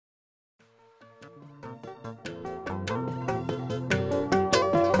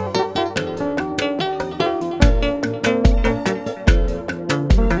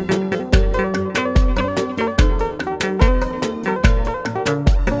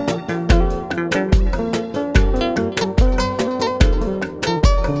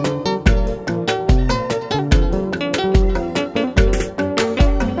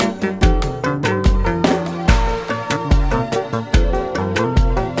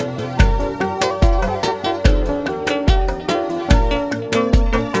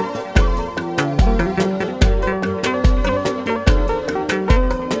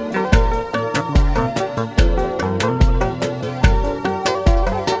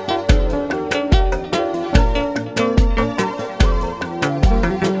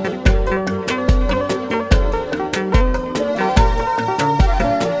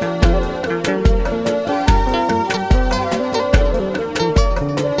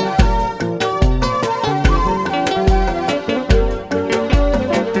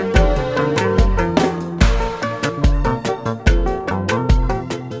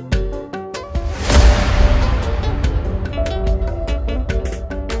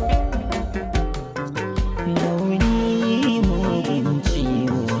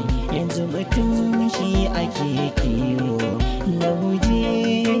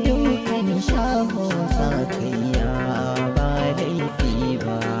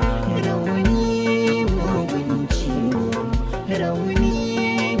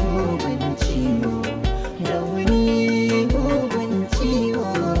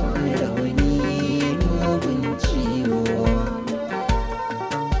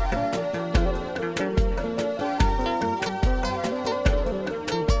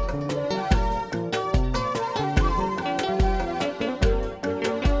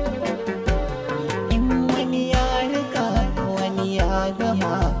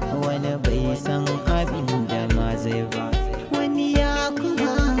wani bai san abin da ma zai ba. Wani ya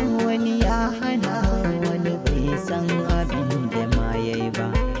kuma wani ya hana, wani bai san abin da ma yayi ba.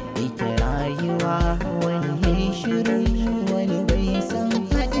 Ita rayuwa wani ya shiru, wani bai san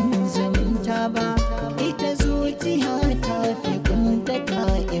haɗin zumunta ba. Ita zuciya ta fi kuntata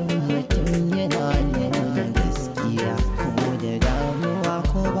in mutum yana nuna gaskiya. Ko da damuwa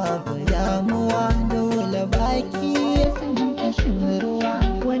ko babu damuwa, dole baki ya san kashin ruwa.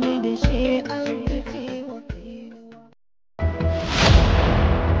 Wani da shi an fice wa kainuwa.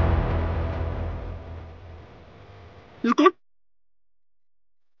 Yusuf?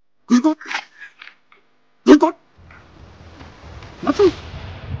 Yusuf? Yusuf? Nasu?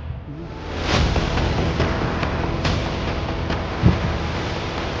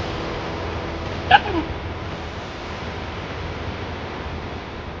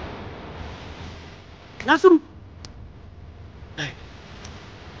 Nasiru?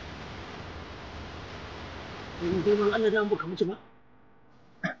 Dan Allah da baka mutu ba?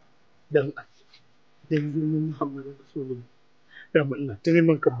 Dan Muhammadu Rasulullah. Da ina ta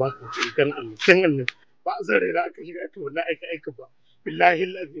neman ka ba ka kan Allah. Kan Allah. Ba zan rera aka shiga ta wannan aika ba. Billahi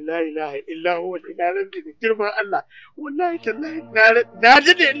la ilaha illa huwa ilahan da girman Allah. Wallahi tallahi na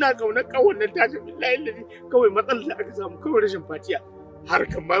dade ina kaunar wannan tashi billahi kawai matsalar da aka samu kawai rashin fatiya. Har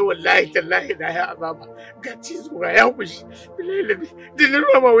kamar wallahi tallahi na ya azaba ga cizo ga ya kushi bilahi dinin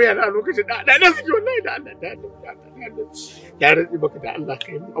ruwa ma wuya na lokacin da suke wallahi da Allah ya rantsi baka da Allah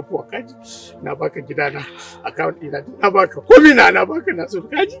kai mu afuwa kaji na baka gidana account ɗina na baka komai na baka Nasiru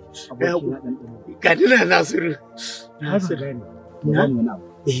kaji ga dina Nasiru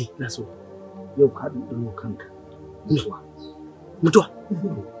na so yau ka ɗin kanka mutuwa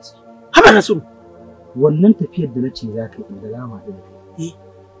haba Nasiru wannan tafiyar da nace za ka yi da lama da kai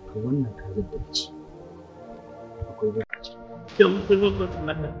to wannan ka da ci akwai lokaci dan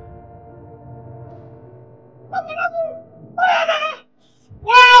wannan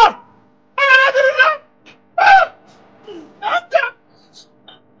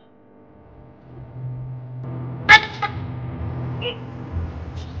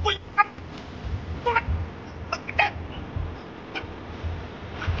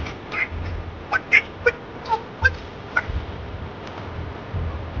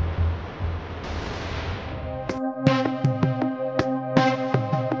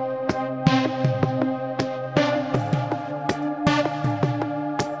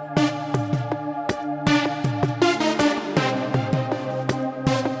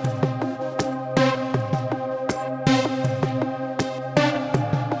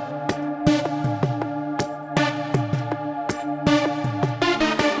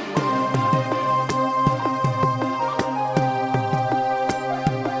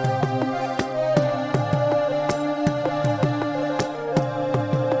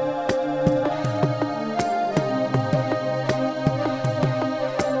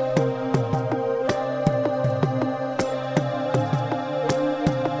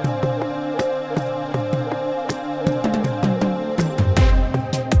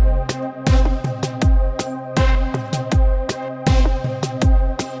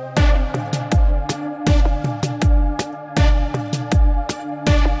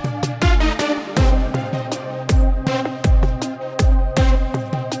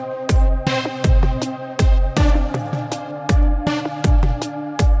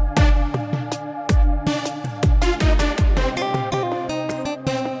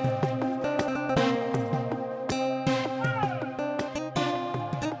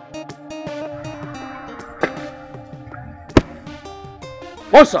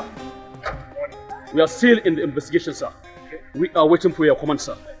Oh, sir. We are still in the investigation, sir. We are waiting for your command,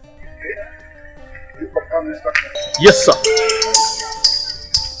 sir. Yes, sir.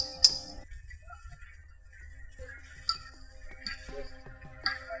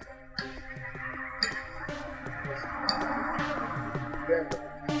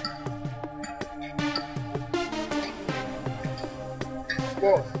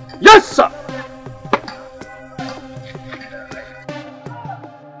 Yes, sir.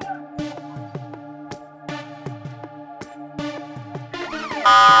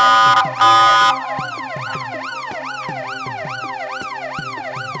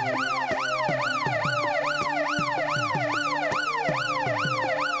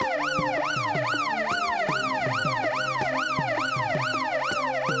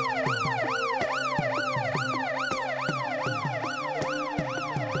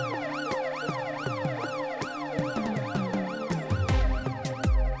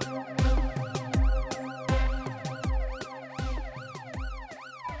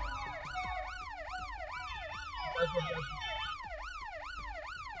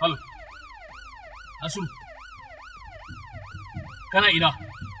 Hello. Nasiru. Kana ina?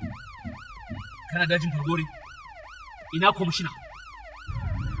 Kana dajin Falgore? Ina kwamishina?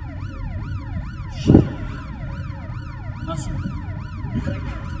 Nasiru.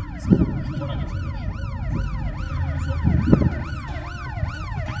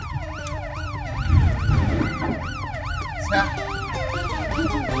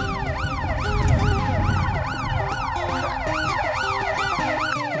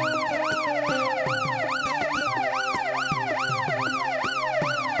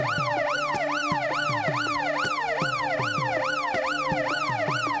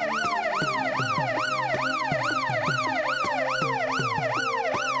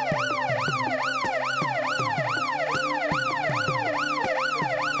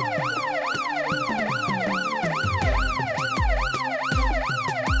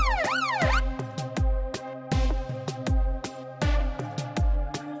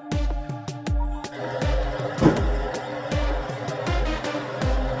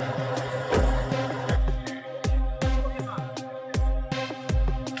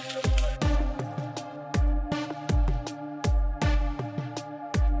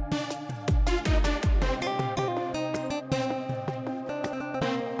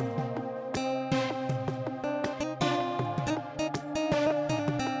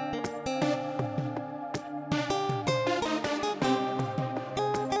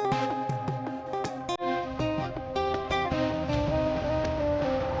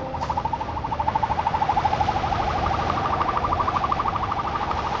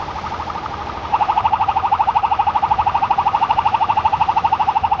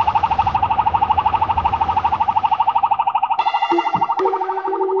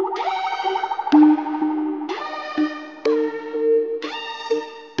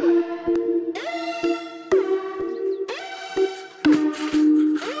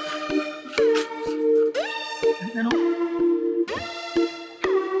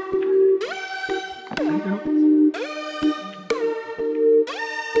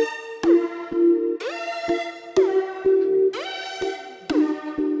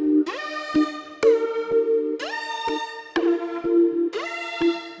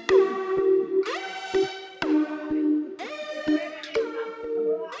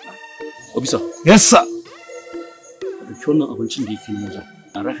 Obisa. Yes sir. Ɗauki wannan abincin da yake wajen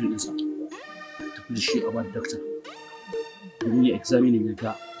a rafin ɗinsa. Tafi da shi a ba dakta. Domin ya examine ya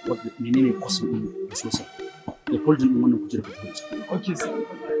ga menene kwasan ɗin da sosa. Ya foldin ɗin wannan kujerar ka tafi. Okay sir.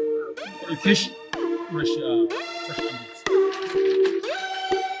 Ɗauke shi. Tura shi a sashi ambulance.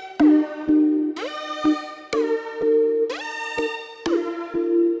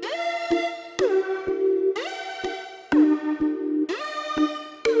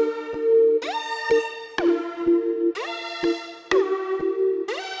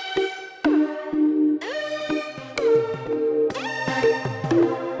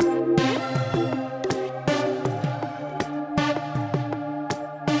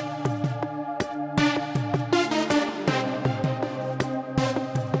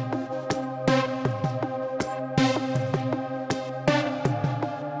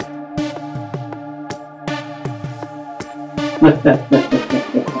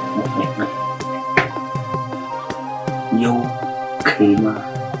 Yau kai ma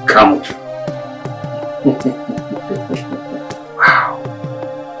ka mutu.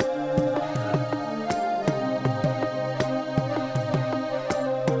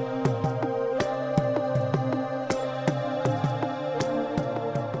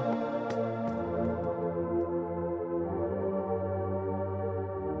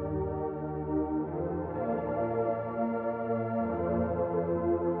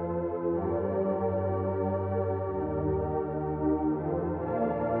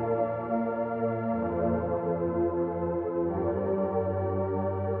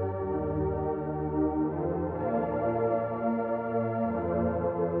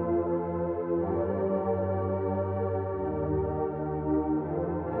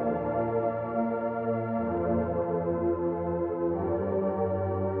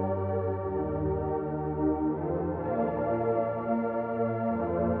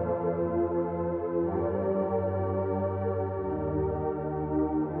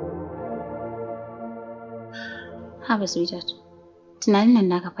 Haba sweetheart, tunanin nan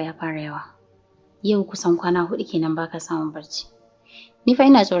naka fa ya fara yawa. Yau kusan kwana 4 kenan baka samun barci. Ni fa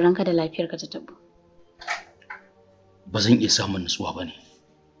ina tsoron ka da lafiyarka ta tabo. Ba zan iya samun nutsuwa ba ne.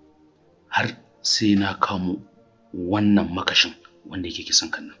 Har sai na kamo wannan makashin wanda yake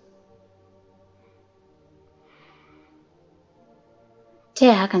kisan kan nan. Ta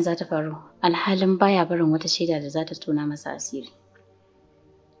yaya hakan za ta faru? Alhalin baya barin wata shaida da za ta tona masa asiri.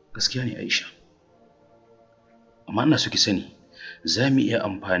 Gaskiya ne Aisha. Amma ina so ki sani za mu iya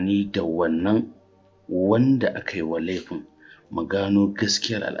amfani da wannan wanda aka yi wa laifin mu gano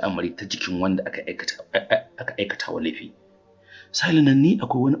gaskiyar al'amari ta jikin wanda aka aikata wa laifi. Sa'ilin nan ni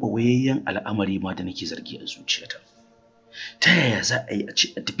akwai wani ɓoyayyen al'amari ma da nake zargi a zuciyata. Ta yaya za a yi a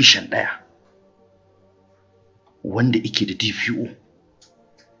ce a division ɗaya wanda yake da DPO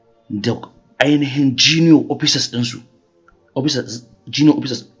da ainihin junior officers ɗinsu, junior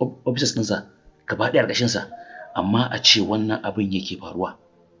officers ɗinsa gaba ɗaya ƙarshensa, amma a ce wannan abin yake faruwa.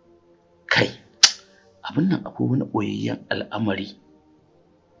 Kai, abin nan akwai wani ɓoyayyen al'amari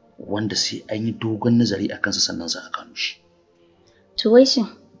wanda sai an yi dogon nazari a kansa sannan za a gano shi. To wai shin,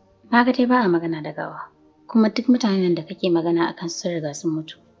 na ga dai ba a magana da gawa, kuma duk mutanen da kake magana akan sun riga sun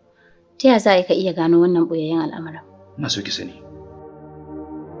mutu. Ta yaya za ka iya gano wannan ɓoyayyen al'amarin? Na so ki sani.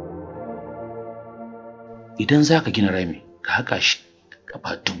 Idan za ka gina rami, ka haƙa shi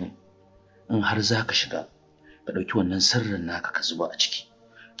ƙafa 1000. In har za ka shiga, ka ɗauki wannan sirrin naka ka zuba a ciki,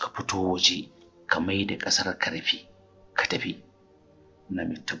 ka fito waje, ka mai da ƙasar ka rufe, ka tafi. Na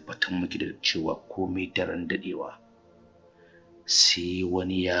mai tabbatar miki da cewa komai daren daɗewa sai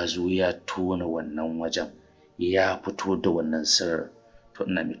wani ya zo ya tona wannan wajen ya fito da wannan sirrin, to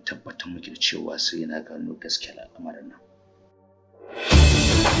ina mai tabbatar miki da cewa sai na gano gaskiyar al'amarin nan.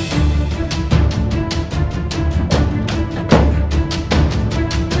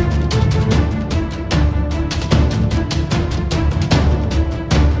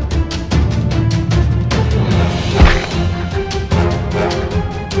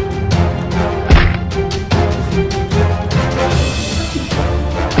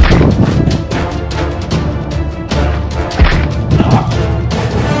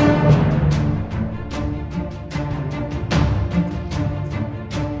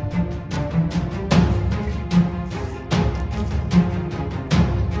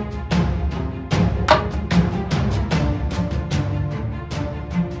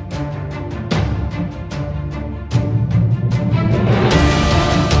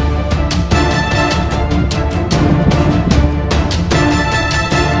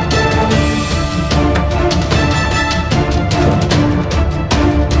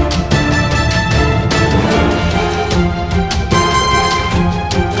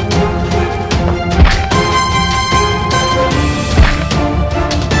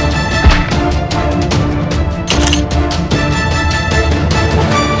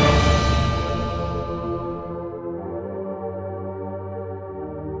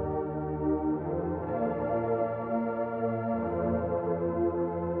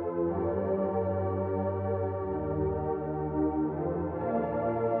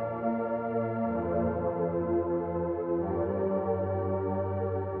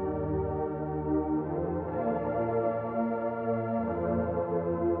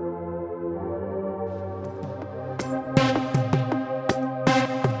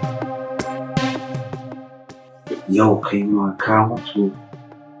 Yau kai ma ka mutu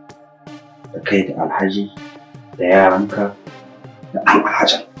da kai da alhaji da yaranka da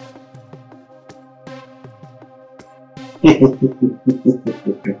alhajan.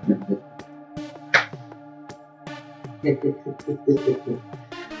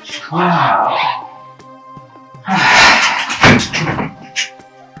 Wow.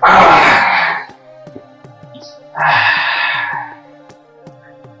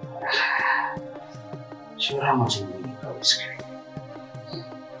 Shura mutum ne kawai suka yi.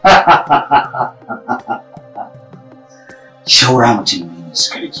 Shura mutum ne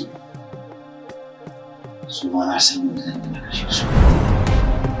suka rike. Su ma na san yadda zan yi na kashe su.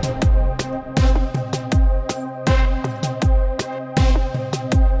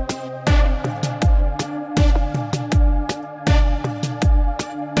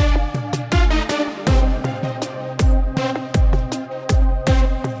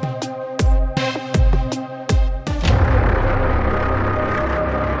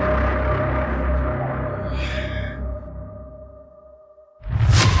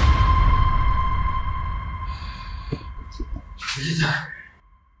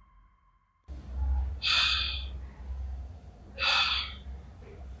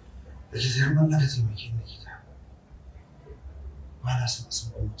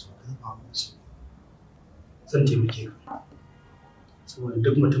 Zan taimake ka saboda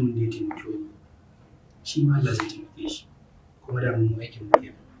duk mutumin da ya taimake wani shi ma Allah zai taimake shi, kuma da mun aikin mu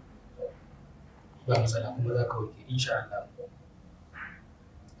kenan ba matsala, kuma za ka wuce insha Allah.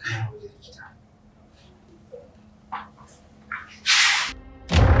 Kana waje likita.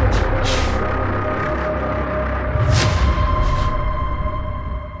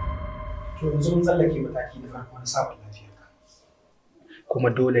 To yanzu mun tsallake mataki na farko na sabon lafiyarka, kuma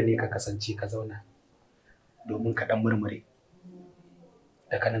dole ne ka kasance ka zauna domin ka ɗan murmure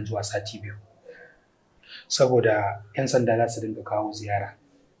daga nan zuwa sati 2. Saboda 'yan sanda za su dinga kawo ziyara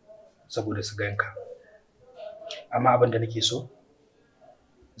saboda su ganka. Amma abin da nake so,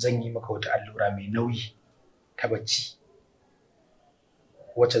 zan yi maka wata allura mai nauyi ta bacci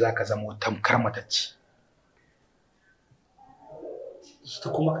wacce za ka zama tamkar matacci. Ita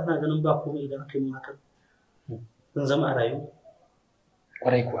kuma kana ganin ba komai idan aka yi hakan? Zan zama a rayu?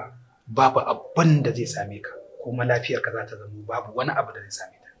 Kwarai kuwa, babu abin da zai same ka, kuma lafiyarka za ta zama babu wani abu da zai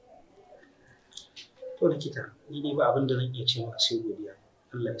same ta. To likita, ni dai ba abin da zan iya ce maka sai godiya.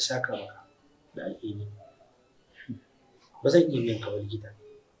 Allah ya saka maka da alheri. Ba zan iya biyan ka ba likita.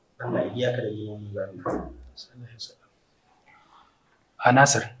 Allah ya biya ka da neman mun zalunci. Sallallahu alaihi wasallam. A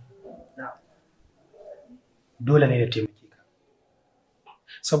Nasir, dole ne da taimake ka.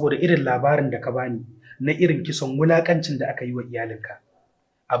 Saboda irin labarin da ka bani na irin kisan wulakancin da aka yi wa iyalinka,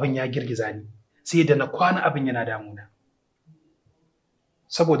 abin ya girgiza ni, sai da na kwana abin yana damuna.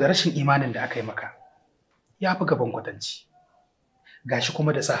 Saboda rashin imanin da aka yi maka, ya fi gaban kwatanci. Gashi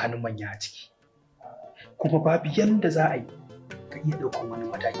kuma da sa hannun manya a ciki. Kuma babu yanda za a yi ka iya ɗaukar wani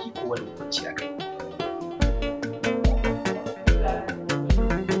mataki ko wani hukunci a kai.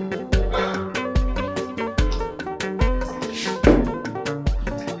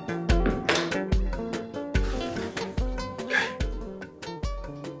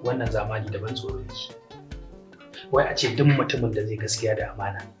 Wannan zamani da ban tsoro yake. Wai a ce duk mutumin da zai gaskiya da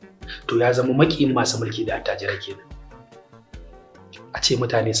amana to ya zama makiyin masu mulki da attajirai kenan. A ce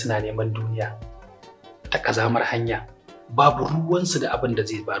mutane suna neman duniya ta kazamar hanya, babu ruwansu da abin da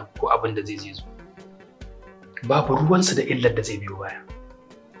zai faru ko abin da zai zo. Babu ruwansu da illar da zai biyo baya.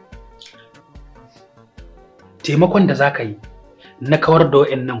 Taimakon da za ka yi na kawar da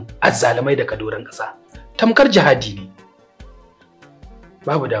wa'annan azzalumai daga doron ƙasa tamkar jihadi ne.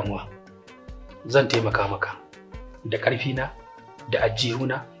 Babu damuwa, zan taimaka maka da ƙarfina da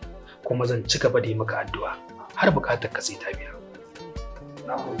ajihuna, kuma zan ci gaba da yi maka addu'a har buƙatar ka sai ta biya.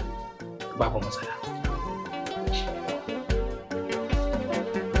 Babu matsala.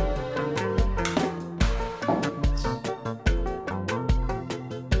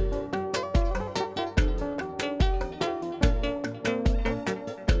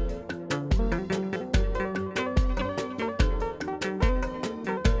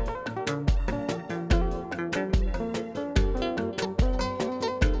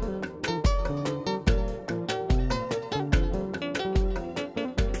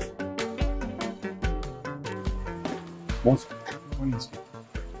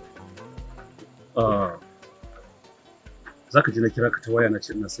 Za ka ji na kira ka ta waya na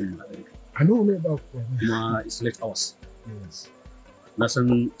ce ina son haɗari. I know me ba ku. Kuma it's late hours. Yes. Na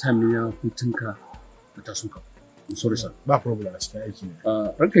san time ne ya hutunka da taso ka. I'm sorry sir. Ba problem a cikin aiki ne.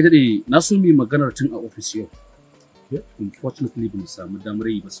 Ranka ya daɗe, na so mu maganar tun a office yau. Unfortunately ban samu damar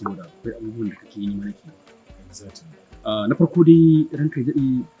yi ba saboda akwai abubuwan da kake yi mana ke. Exactly. Na farko dai ranka ya daɗe,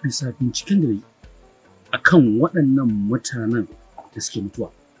 bisa binciken da yi akan waɗannan mutanen da suke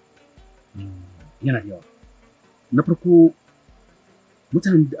mutuwa yana da yawa. Na farko,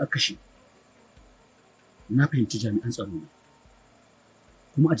 mutanen da aka kashe na fahimci jami'an tsaro ne,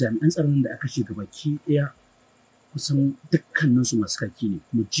 kuma a jami'an tsaron da aka kashe gabaki ɗaya kusan dukkaninsu masu kaki ne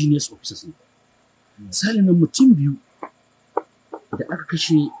kuma genius officers ne. Misalin nan mutum biyu da aka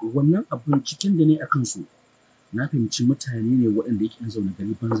kashe, wannan abin cikin da ne a kansu na fahimci mutane ne waɗanda yake 'yan zaune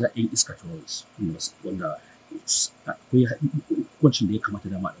gari banza 'yan iska terrorists wanda akwai hukuncin da ya kamata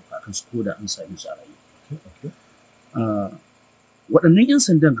dama a ɗauka a kansu ko da an same su a rayu. Waɗannan 'yan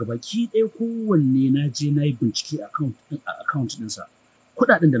sandan gabaki ɗaya kowanne na je na yi bincike a account ɗinsa,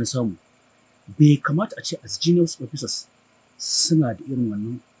 kuɗaɗen da na samu bai kamata a ce as genius officers suna da irin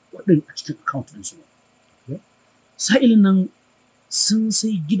wannan kuɗin a cikin account ɗinsu ba. Sa'ilin nan sun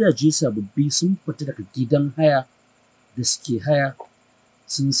sai gidaje sababbi, sun fita daga gidan haya da suke haya,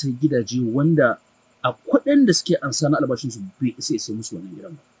 sun sai gidaje wanda a kuɗin da suke ansa na albashinsu bai isa sai musu wannan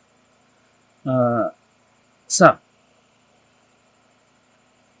gidan ba.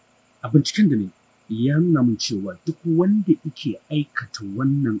 A binciken da ne ya nuna min cewa duk wanda yake aikata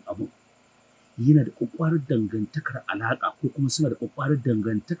wannan abu yana da ƙwaƙwarar dangantakar alaƙa ko kuma suna da ƙwaƙwarar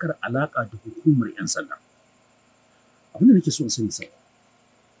dangantakar alaƙa da hukumar 'yan sanda. Abin da nake so in sani sai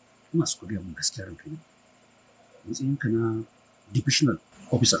ina so ka gaya min gaskiyar ranka ne, matsayinka na divisional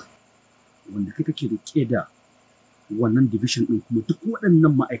officer wanda kai kake riƙe da wannan division ɗin, kuma duk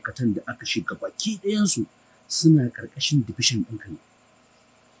waɗannan ma'aikatan da aka shiga baki ɗayansu suna ƙarƙashin division ɗinka ne.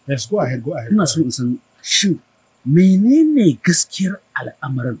 Yes, go ahead. Ina so in san shin menene gaskiyar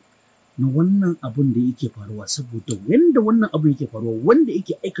al'amarin na wannan abun da yake faruwa, saboda wanda wannan abun yake faruwa, wanda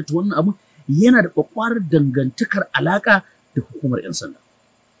yake aikata wannan abun yana da kwakwarar dangantakar alaka da hukumar 'yan sanda.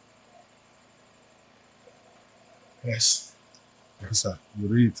 Yes. Yes, sir. You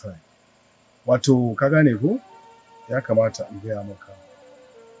really try. Wato, ka gane ko? Ya kamata in gaya maka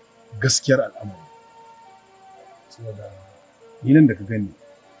gaskiyar al'amari. Saboda ni nan da ka gani,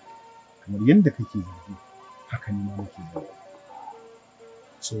 kamar yadda kake zargi, haka ni ma nake zargi.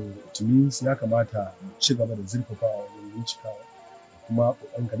 So, it means ya kamata mu ci gaba da zurfafawa wajen bincikawa. Kuma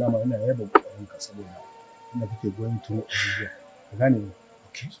ƙoƙarinka dama yana yaba ƙoƙarinka saboda inda kake going through abubuwa. Ka gane ne?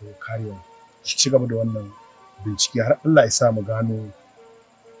 Okay. So, carry on. Ci gaba da wannan bincike har Allah ya sa mu gano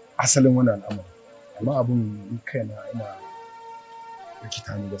asalin wannan al'amari. Amma abun ni kaina ina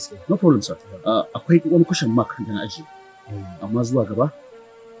rikita ne gaskiya. No problem, sir. Akwai wani question mark da na aji. Amma zuwa gaba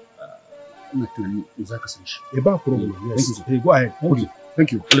ina tunani za ka san shi. Ba problem. Yes. Thank you, sir. Hey, go ahead. Okay.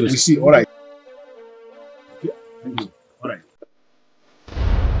 Thank you. We see. All right. Okay. Thank you. All right.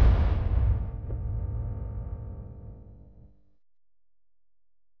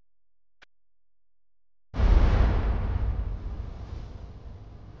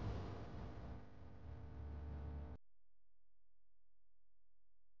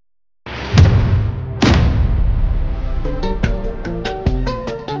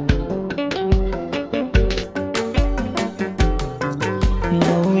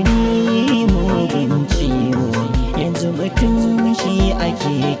 Rauni mugun ciwo, yanzu batun shi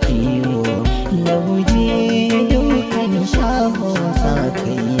ake kiwo. Lauje dukan shaho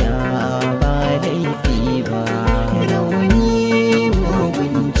sakayya ba laifi ba. Rauni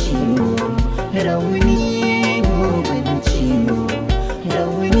mugun ciwo, rauni mugun ciwo,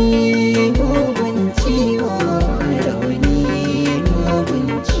 rauni mugun ciwo, rauni mugun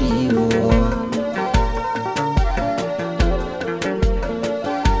ciwo.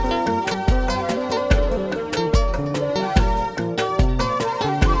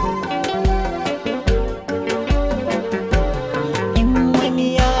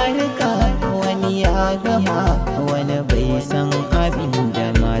 Gama wani bai san abin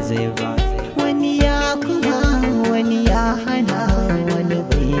da ma zai ba, wani ya kuma wani ya hana, wani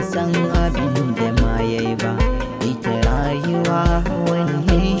bai san abin da ma yayi ba. Ita rayuwa wani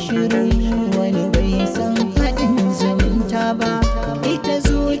ya shiru, wani bai san haɗin zumunta ba. Ita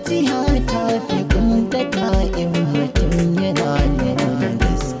zuciya